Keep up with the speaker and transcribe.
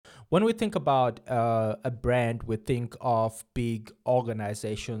When we think about a brand, we think of big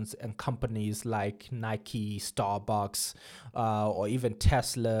organizations and companies like Nike, Starbucks, or even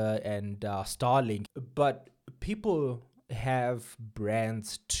Tesla and Starlink. But people have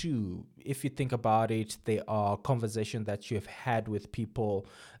brands too. If you think about it, they are conversations that you've had with people,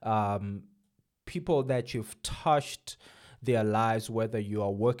 um, people that you've touched their lives, whether you are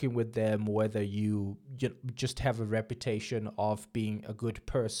working with them, whether you just have a reputation of being a good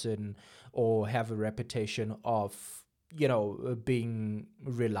person or have a reputation of being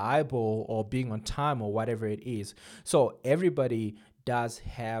reliable or being on time or whatever it is. So everybody does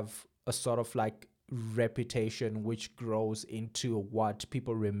have a sort of like reputation which grows into what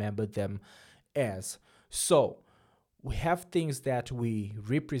people remember them as. So we have things that we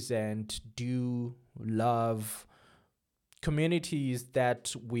represent, do, love, communities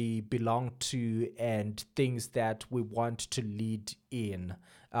that we belong to, and things that we want to lead in.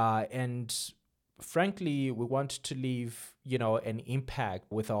 And frankly, we want to leave, an impact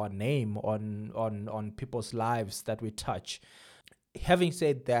with our name on people's lives that we touch. Having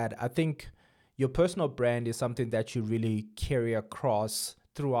said that, I think your personal brand is something that you really carry across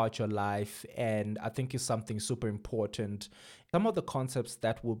throughout your life, and I think is something super important. Some of the concepts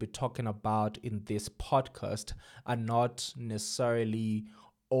that we'll be talking about in this podcast are not necessarily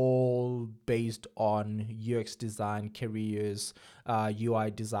all based on UX design careers,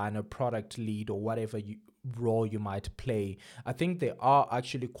 UI designer, product lead, or whatever role you might play. I think they are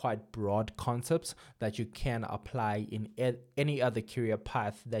actually quite broad concepts that you can apply in any other career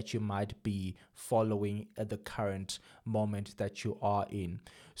path that you might be following at the current moment that you are in.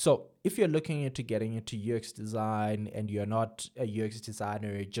 So if you're looking into getting into UX design and you're not a UX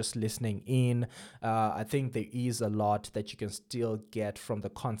designer, you're just listening in, I think there is a lot that you can still get from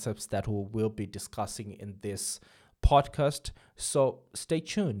the concepts that we will be discussing in this podcast. So stay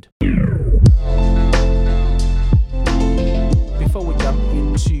tuned. Before we jump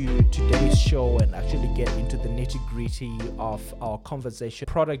into today's show and actually get into the nitty-gritty of our conversation,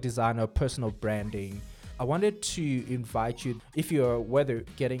 product designer, personal branding, I wanted to invite you, if you're whether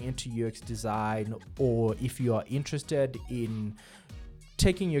getting into UX design or if you are interested in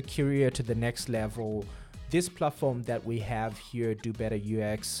taking your career to the next level, this platform that we have here,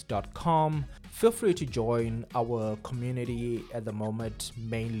 dobetterux.com, feel free to join our community at the moment,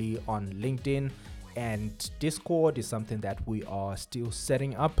 mainly on LinkedIn. And Discord is something that we are still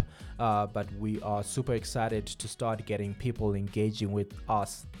setting up, but we are super excited to start getting people engaging with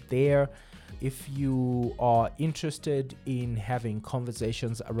us there. If you are interested in having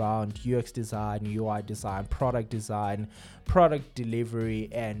conversations around UX design, UI design, product delivery,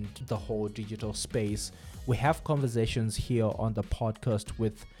 and the whole digital space, we have conversations here on the podcast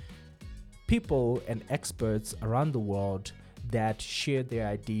with people and experts around the world that share their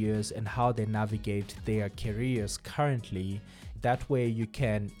ideas and how they navigate their careers currently. That way you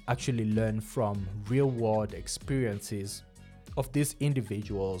can actually learn from real world experiences of these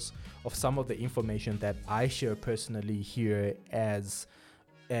individuals, of some of the information that I share personally here as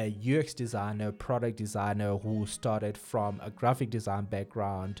a UX designer, product designer who started from a graphic design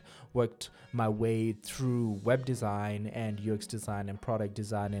background, worked my way through web design and UX design and product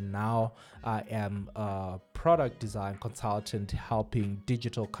design, and now I am a product design consultant helping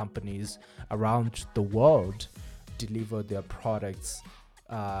digital companies around the world deliver their products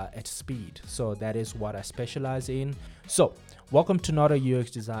at speed. So that is what I specialize in. So welcome to Not a UX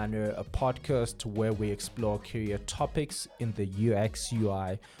Designer, a podcast where we explore career topics in the UX,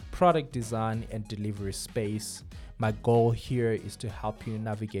 UI, product design, and delivery space. My goal here is to help you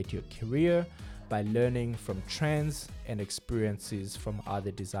navigate your career by learning from trends and experiences from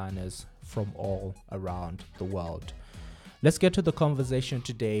other designers from all around the world. Let's get to the conversation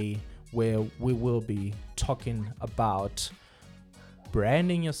today, where we will be talking about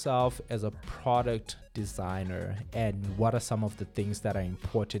branding yourself as a product designer and what are some of the things that are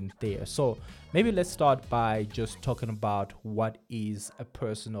important there. So maybe let's start by just talking about what is a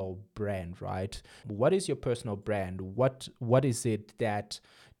personal brand, right? What is your personal brand? What is it that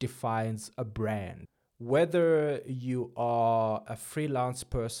defines a brand? Whether you are a freelance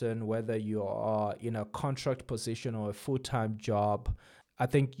person, whether you are in a contract position or a full-time job, I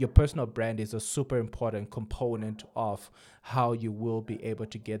think your personal brand is a super important component of how you will be able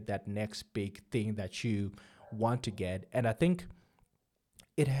to get that next big thing that you want to get. And I think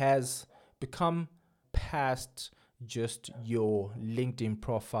it has become past just your LinkedIn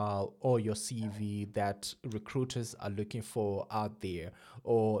profile or your CV that recruiters are looking for out there,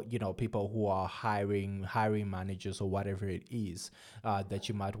 or people who are hiring managers or whatever it is that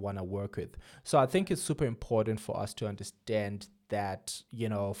you might want to work with. So I think it's super important for us to understand that,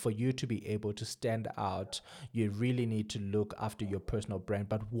 for you to be able to stand out, you really need to look after your personal brand.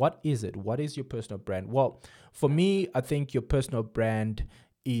 But what is it? What is your personal brand? Well, for me, I think your personal brand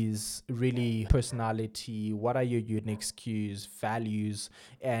is really personality. What are your unique skills, values?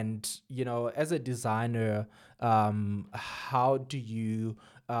 And, as a designer, how do you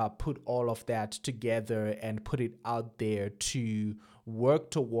put all of that together and put it out there to work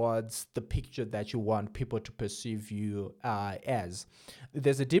towards the picture that you want people to perceive you as?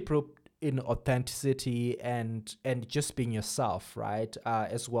 There's a deep root in authenticity and just being yourself, right?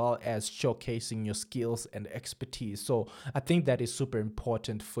 As well as showcasing your skills and expertise. So I think that is super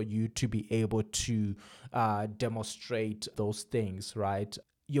important for you to be able to demonstrate those things, right?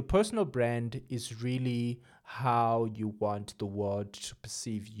 Your personal brand is really how you want the world to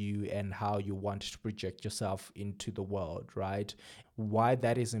perceive you and how you want to project yourself into the world, right? Why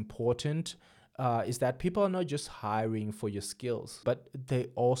that is important is that people are not just hiring for your skills, but they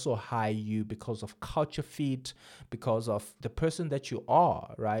also hire you because of culture fit, because of the person that you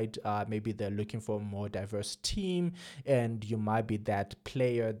are, right? Maybe they're looking for a more diverse team, and you might be that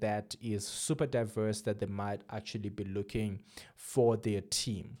player that is super diverse that they might actually be looking for their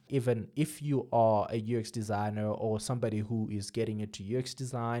team. Even if you are a UX designer or somebody who is getting into UX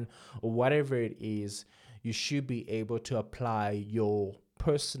design or whatever it is, you should be able to apply your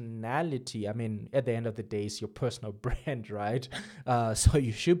personality. I mean, at the end of the day, it's your personal brand, right? So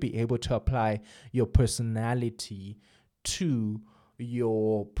you should be able to apply your personality to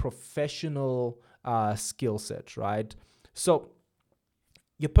your professional skill set, right? So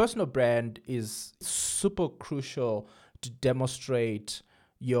your personal brand is super crucial to demonstrate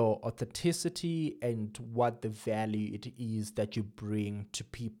your authenticity and what the value it is that you bring to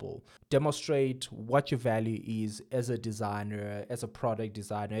people. Demonstrate what your value is as a designer, as a product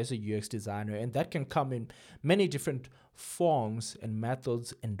designer, as a UX designer, and that can come in many different forms and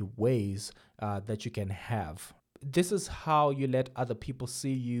methods and ways that you can have. This is how you let other people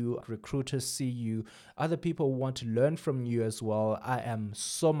see you, recruiters see you, other people want to learn from you as well. I am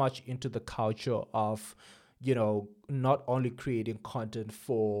so much into the culture of not only creating content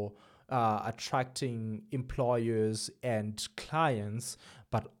for attracting employers and clients,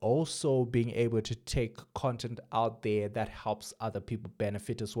 but also being able to take content out there that helps other people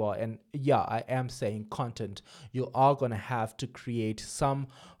benefit as well. And yeah, I am saying content. You are going to have to create some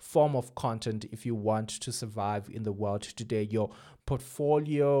form of content if you want to survive in the world today. Your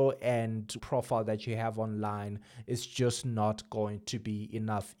portfolio and profile that you have online is just not going to be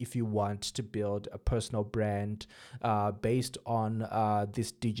enough if you want to build a personal brand based on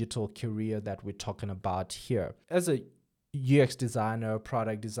this digital career that we're talking about here. As a UX designer,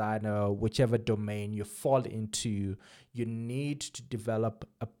 product designer, whichever domain you fall into, you need to develop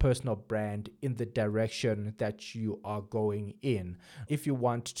a personal brand in the direction that you are going in. If you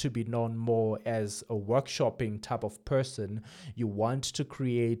want to be known more as a workshopping type of person, you want to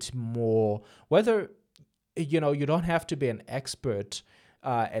create more, whether you don't have to be an expert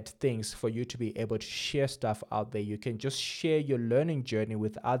at things for you to be able to share stuff out there. You can just share your learning journey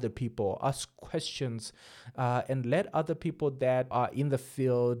with other people, ask questions, and let other people that are in the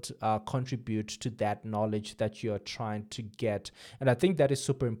field contribute to that knowledge that you're trying to get. And I think that is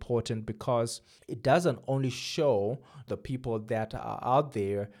super important because it doesn't only show the people that are out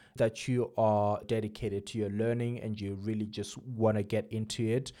there that you are dedicated to your learning and you really just want to get into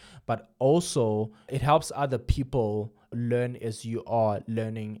it, but also it helps other people learn as you are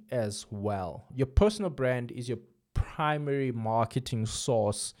learning as well. Your personal brand is your primary marketing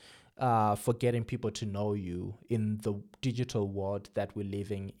source for getting people to know you in the digital world that we're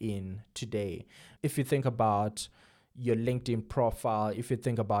living in today. If you think about your LinkedIn profile, if you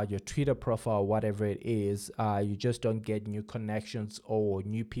think about your Twitter profile, whatever it is, you just don't get new connections or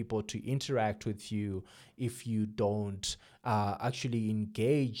new people to interact with you if you don't actually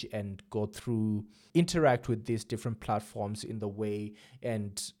engage and go through, interact with these different platforms in the way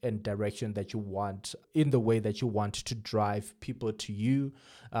and direction that you want, in the way that you want to drive people to you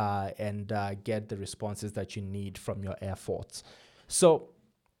and get the responses that you need from your efforts. So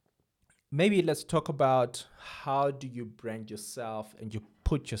maybe let's talk about how do you brand yourself and you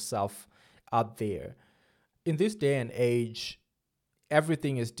put yourself out there. In this day and age,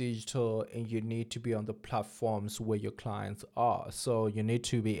 everything is digital and you need to be on the platforms where your clients are. So you need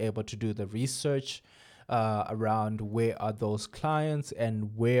to be able to do the research around where are those clients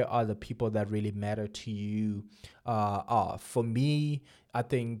and where are the people that really matter to you are. For me, I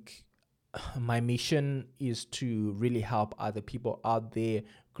think my mission is to really help other people out there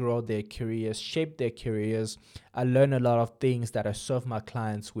grow their careers, shape their careers. I learn a lot of things that I serve my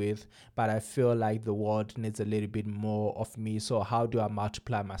clients with, but I feel like the world needs a little bit more of me. So how do I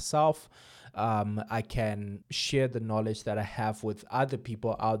multiply myself? I can share the knowledge that I have with other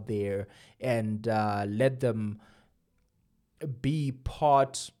people out there and let them be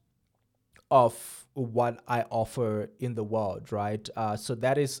part of what I offer in the world, right? So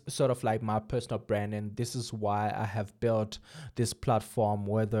that is sort of like my personal brand, and this is why I have built this platform.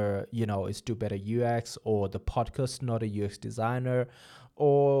 Whether it's Do Better UX or the podcast, Not a UX Designer,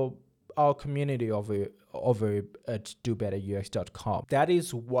 or our community over at dobetterux.com. That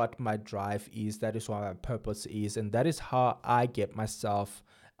is what my drive is. That is what my purpose is, and that is how I get myself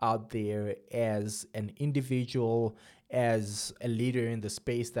out there as an individual, as a leader in the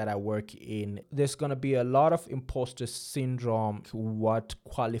space that I work in. There's going to be a lot of imposter syndrome. What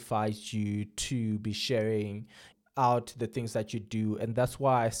qualifies you to be sharing out the things that you do? And that's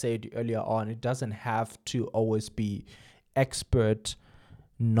why I said earlier on, it doesn't have to always be expert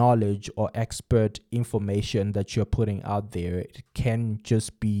knowledge or expert information that you're putting out there. It can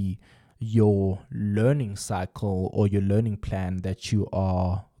just be your learning cycle or your learning plan that you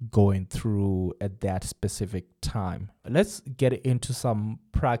are going through at that specific time. Let's get into some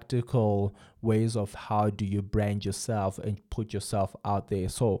practical ways of how do you brand yourself and put yourself out there.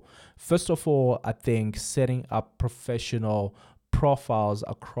 So first of all, I think setting up professional profiles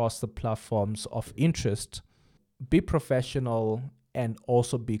across the platforms of interest. Be professional and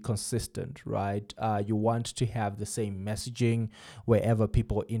also be consistent, right? You want to have the same messaging wherever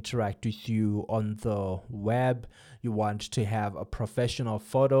people interact with you on the web. You want to have a professional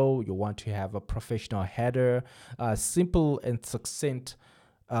photo. You want to have a professional header, simple and succinct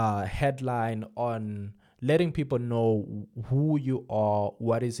headline on letting people know who you are,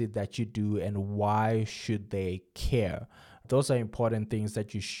 what is it that you do, and why should they care. Those are important things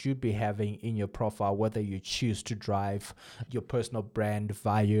that you should be having in your profile, whether you choose to drive your personal brand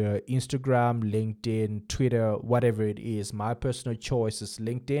via Instagram, LinkedIn, Twitter, whatever it is. My personal choice is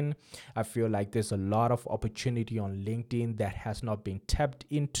LinkedIn. I feel like there's a lot of opportunity on LinkedIn that has not been tapped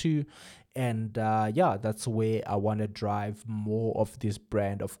into. And that's where I want to drive more of this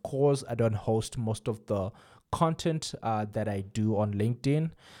brand. Of course, I don't host most of the content that I do on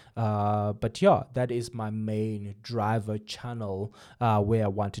LinkedIn. But that is my main driver channel where I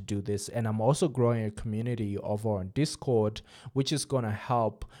want to do this. And I'm also growing a community over on Discord, which is going to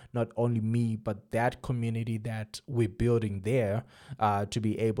help not only me, but that community that we're building there to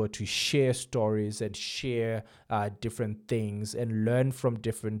be able to share stories and share different things and learn from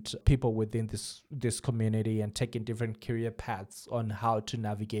different people within this community and taking different career paths on how to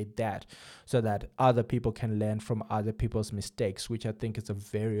navigate that so that other people can learn from other people's mistakes, which I think is a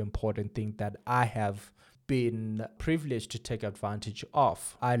very important thing that I have been privileged to take advantage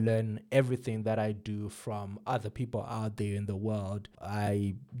of. I learn everything that I do from other people out there in the world.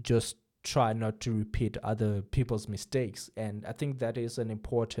 I just try not to repeat other people's mistakes, and I think that is an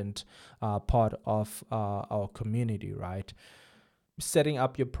important part of our community, right? Setting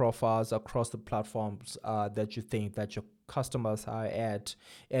up your profiles across the platforms that you think that your customers are at,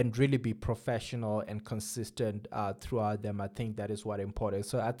 and really be professional and consistent throughout them. I think that is what important.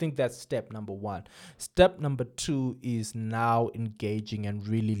 So I think that's step number one. Step number two is now engaging and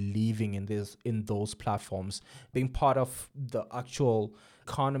really living in those platforms, being part of the actual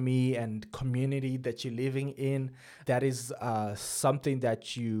economy and community that you're living in. That is something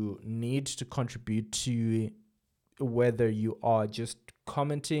that you need to contribute to, whether you are just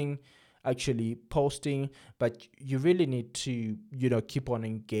commenting, actually posting, but you really need to keep on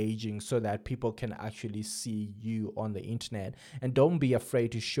engaging so that people can actually see you on the internet. And don't be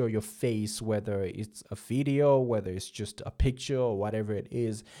afraid to show your face, whether it's a video, whether it's just a picture or whatever it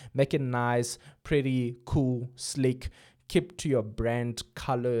is. Make it nice, pretty, cool, slick. Keep to your brand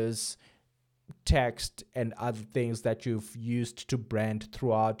colors, text, and other things that you've used to brand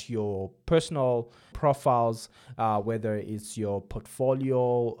throughout your personal profiles, whether it's your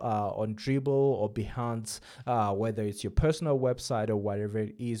portfolio on Dribbble or Behance, whether it's your personal website or whatever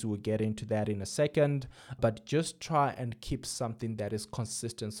it is. We'll get into that in a second, but just try and keep something that is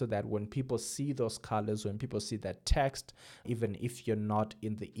consistent so that when people see those colors, when people see that text, even if you're not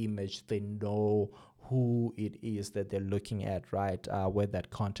in the image, they know who it is that they're looking at, right? Where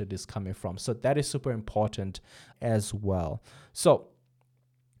that content is coming from. So that is super important as well. So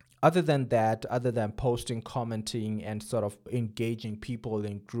other than that, other than posting, commenting, and sort of engaging people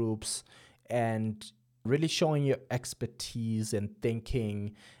in groups and really showing your expertise and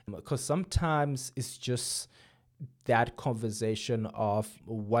thinking, because sometimes it's just that conversation of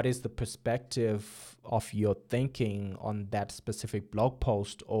what is the perspective of your thinking on that specific blog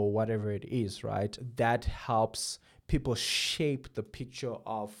post or whatever it is, right? That helps people shape the picture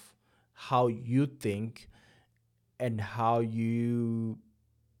of how you think and how you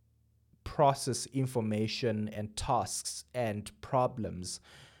process information and tasks and problems.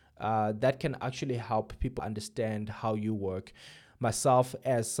 That can actually help people understand how you work. Myself,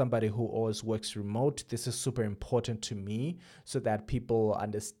 as somebody who always works remote, this is super important to me so that people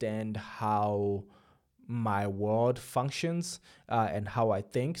understand how my world functions and how I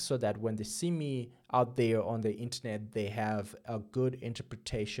think, so that when they see me out there on the internet, they have a good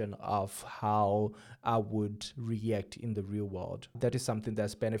interpretation of how I would react in the real world. That is something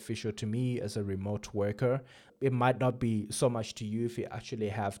that's beneficial to me as a remote worker. It might not be so much to you if you actually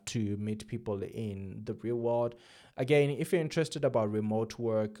have to meet people in the real world. Again, if you're interested about remote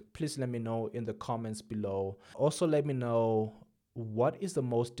work, please let me know in the comments below. Also, let me know what is the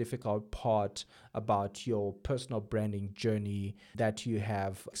most difficult part about your personal branding journey that you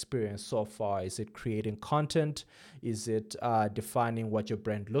have experienced so far? Is it creating content? Is it defining what your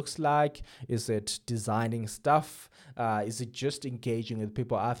brand looks like? Is it designing stuff? Is it just engaging with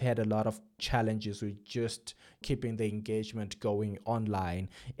people? I've had a lot of challenges with just keeping the engagement going online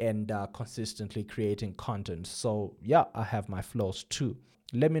and consistently creating content. So yeah, I have my flaws too.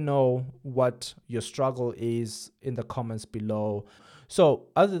 Let me know what your struggle is in the comments below. So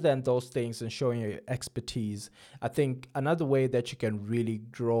other than those things and showing your expertise, I think another way that you can really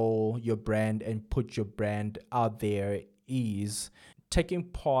grow your brand and put your brand out there is taking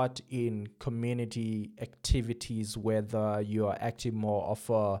part in community activities, whether you are acting more of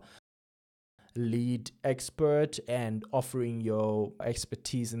a lead expert and offering your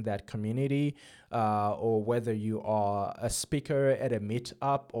expertise in that community, or whether you are a speaker at a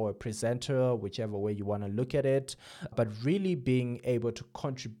meetup or a presenter, whichever way you want to look at it, but really being able to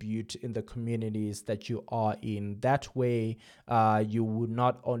contribute in the communities that you are in. That way, you will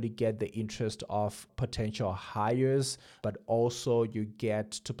not only get the interest of potential hires, but also you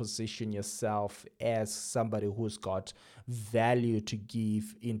get to position yourself as somebody who's got value to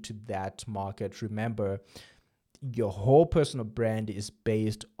give into that market. Remember, your whole personal brand is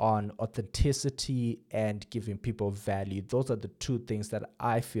based on authenticity and giving people value. Those are the two things that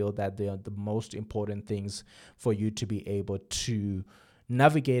I feel that they are the most important things for you to be able to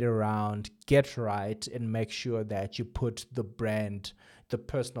navigate around, get right, and make sure that you put the brand, the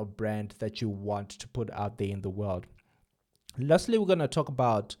personal brand that you want to put out there in the world. Lastly, we're going to talk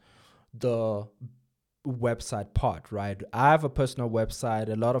about the website part, right? I have a personal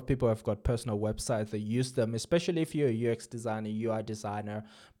website. A lot of people have got personal websites. They use them, especially if you're a UX designer, UI designer,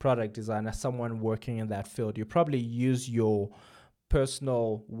 product designer, someone working in that field. You probably use your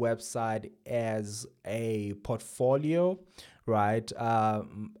personal website as a portfolio, right?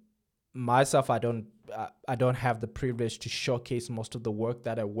 Myself, I don't have the privilege to showcase most of the work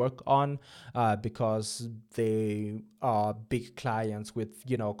that I work on because they are big clients with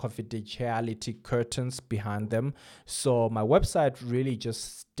confidentiality curtains behind them. So my website really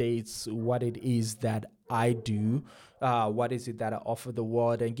just states what it is that I do, what is it that I offer the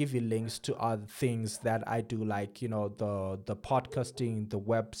world, and give you links to other things that I do, like the podcasting, the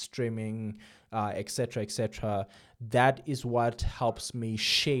web streaming, etc., etc. That is what helps me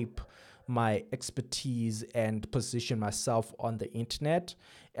shape my expertise and position myself on the internet.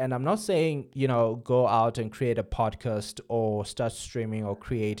 And I'm not saying, go out and create a podcast or start streaming or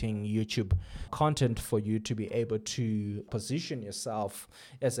creating YouTube content for you to be able to position yourself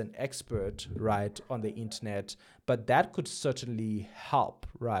as an expert, right, on the internet. But that could certainly help,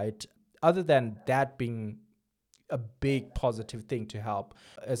 right? Other than that being a big positive thing to help,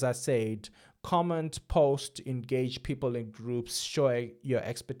 as I said, comment, post, engage people in groups, show your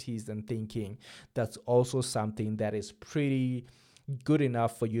expertise and thinking. That's also something that is pretty good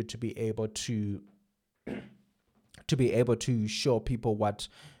enough for you to be able to show people what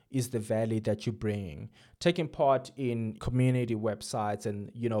is the value that you're bringing. Taking part in community websites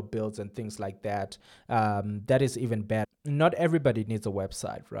and builds and things like that, that is even better. Not everybody needs a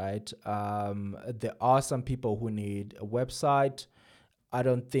website, right? There are some people who need a website. I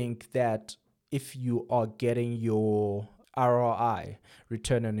don't think that if you are getting your ROI,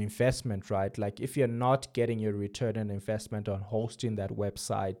 return on investment, right? Like if you're not getting your return on investment on hosting that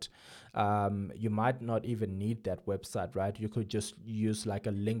website, you might not even need that website, right? You could just use like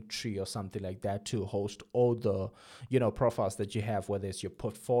a link tree or something like that to host all the, profiles that you have, whether it's your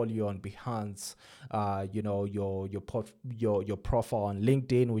portfolio on Behance, your profile on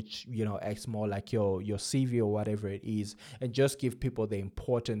LinkedIn, which, acts more like your CV or whatever it is, and just give people the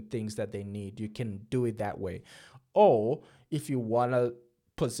important things that they need. You can do it that way. Or if you want to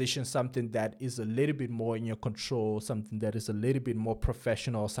position something that is a little bit more in your control, something that is a little bit more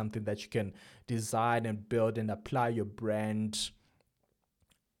professional, something that you can design and build and apply your brand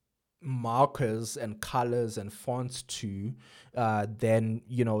markers and colors and fonts to, then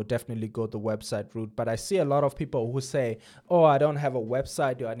definitely go the website route. But I see a lot of people who say, oh, I don't have a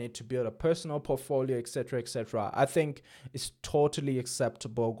website, do I need to build a personal portfolio, etc., etc. I think it's totally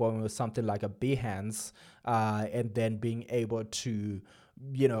acceptable going with something like a Behance, and then being able to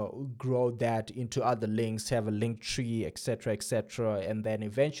grow that into other links, have a link tree, etc., etc. And then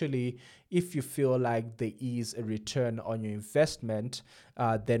eventually, if you feel like there is a return on your investment,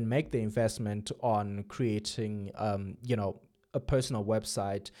 then make the investment on creating a personal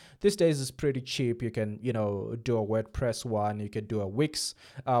website. These days it's pretty cheap. You can do a WordPress one, you can do a Wix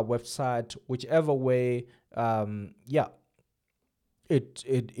website, whichever way.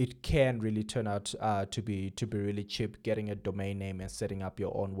 It can really turn out to be really cheap, getting a domain name and setting up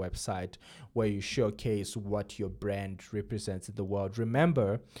your own website where you showcase what your brand represents in the world.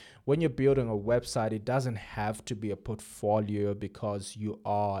 Remember, when you're building a website, it doesn't have to be a portfolio because you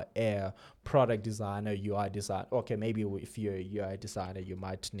are a product designer, UI designer. Okay, maybe if you're a UI designer, you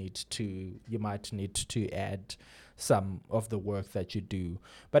might need to add some of the work that you do,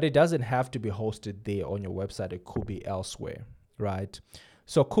 but it doesn't have to be hosted there on your website. It could be elsewhere. Right.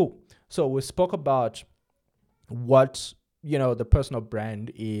 So cool. So we spoke about what, the personal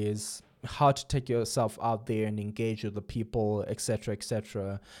brand is, how to take yourself out there and engage with the people, etc.,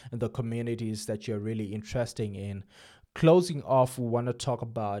 and the communities that you're really interested in. Closing off, we want to talk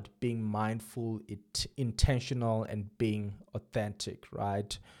about being mindful, intentional, and being authentic,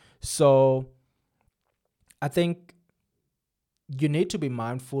 right? So I think you need to be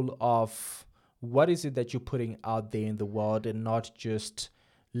mindful of what is it that you're putting out there in the world, and not just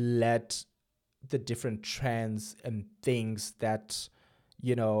let the different trends and things that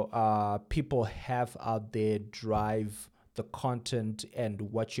people have out there drive the content and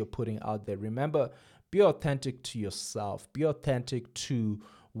what you're putting out there. Remember, be authentic to yourself, be authentic to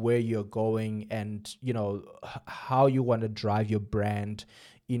where you're going, and how you want to drive your brand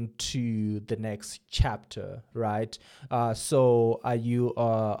into the next chapter, right? So are you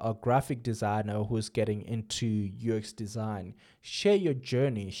a graphic designer who's getting into UX design? Share your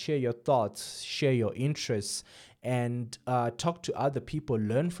journey, share your thoughts, share your interests, and talk to other people,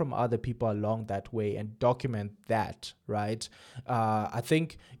 learn from other people along that way, and document that, right? I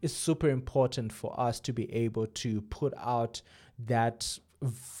think it's super important for us to be able to put out that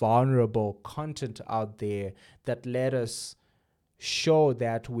vulnerable content out there that let us show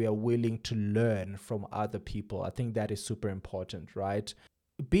that we are willing to learn from other people. I think that is super important, right?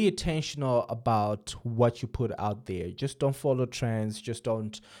 Be intentional about what you put out there. Just don't follow trends. Just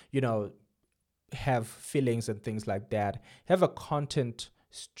don't, have feelings and things like that. Have a content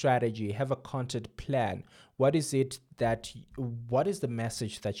strategy, have a content plan. What is the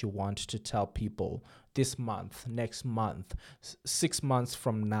message that you want to tell people this month, next month, 6 months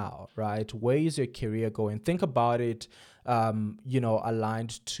from now, right? Where is your career going? Think about it,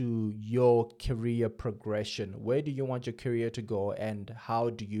 aligned to your career progression. Where do you want your career to go, and how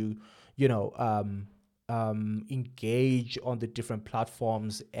do you, engage on the different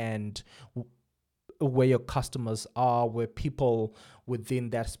platforms, and where your customers are, where people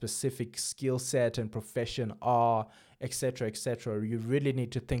within that specific skill set and profession are, etc., etc. You really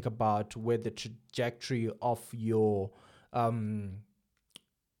need to think about where the trajectory of your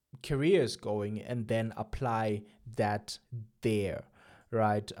career is going, and then apply that there,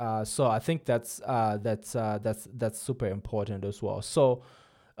 right? So I think that's super important as well. So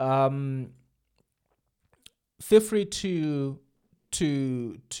feel free to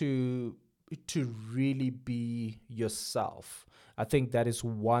really be yourself. I think that is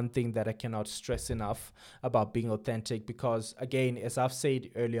one thing that I cannot stress enough about being authentic, because again, as I've said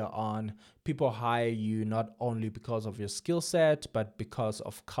earlier on, people hire you not only because of your skill set, but because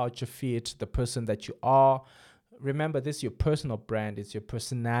of culture fit, the person that you are. Remember, this is your personal brand, it's your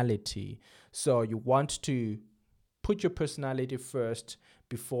personality. So you want to put your personality first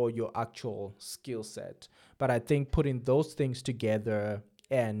before your actual skill set. But I think putting those things together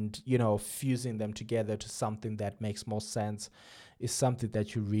and fusing them together to something that makes more sense is something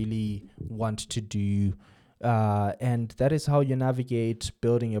that you really want to do, and that is how you navigate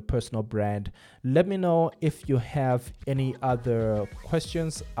building your personal brand. Let me know if you have any other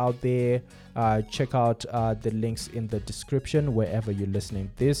questions out there. Check out the links in the description wherever you're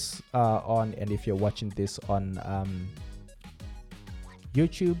listening this on, and if you're watching this on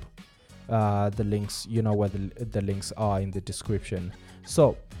YouTube, the links, where the links are in the description.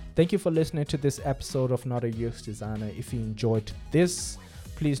 So Thank you for listening to this episode of Not a UX Designer. If you enjoyed this,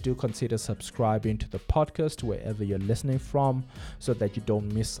 please do consider subscribing to the podcast wherever you're listening from so that you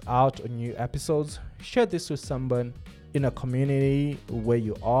don't miss out on new episodes. Share this with someone in a community where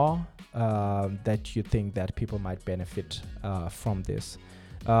you are that you think that people might benefit from this.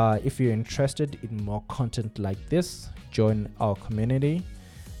 If you're interested in more content like this, join our community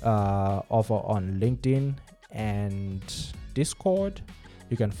over on LinkedIn and Discord.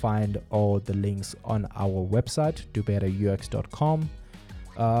 You can find all the links on our website, dobetterux.com.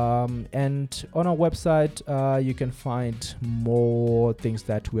 And on our website, you can find more things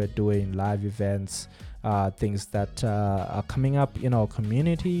that we're doing, live events, things that are coming up in our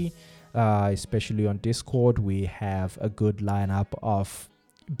community, especially on Discord. We have a good lineup of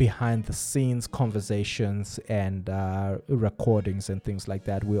behind the scenes conversations and recordings and things like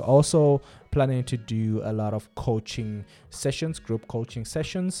that. We're also planning to do a lot of coaching sessions, group coaching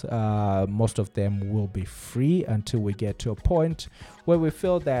sessions. Most of them will be free until we get to a point where we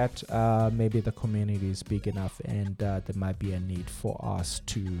feel that maybe the community is big enough and there might be a need for us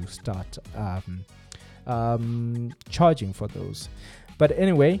to start charging for those. But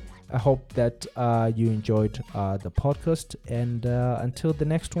anyway, I hope that you enjoyed the podcast, and until the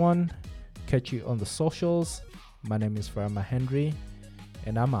next one, catch you on the socials. My name is Farama Henry,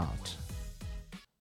 and I'm out.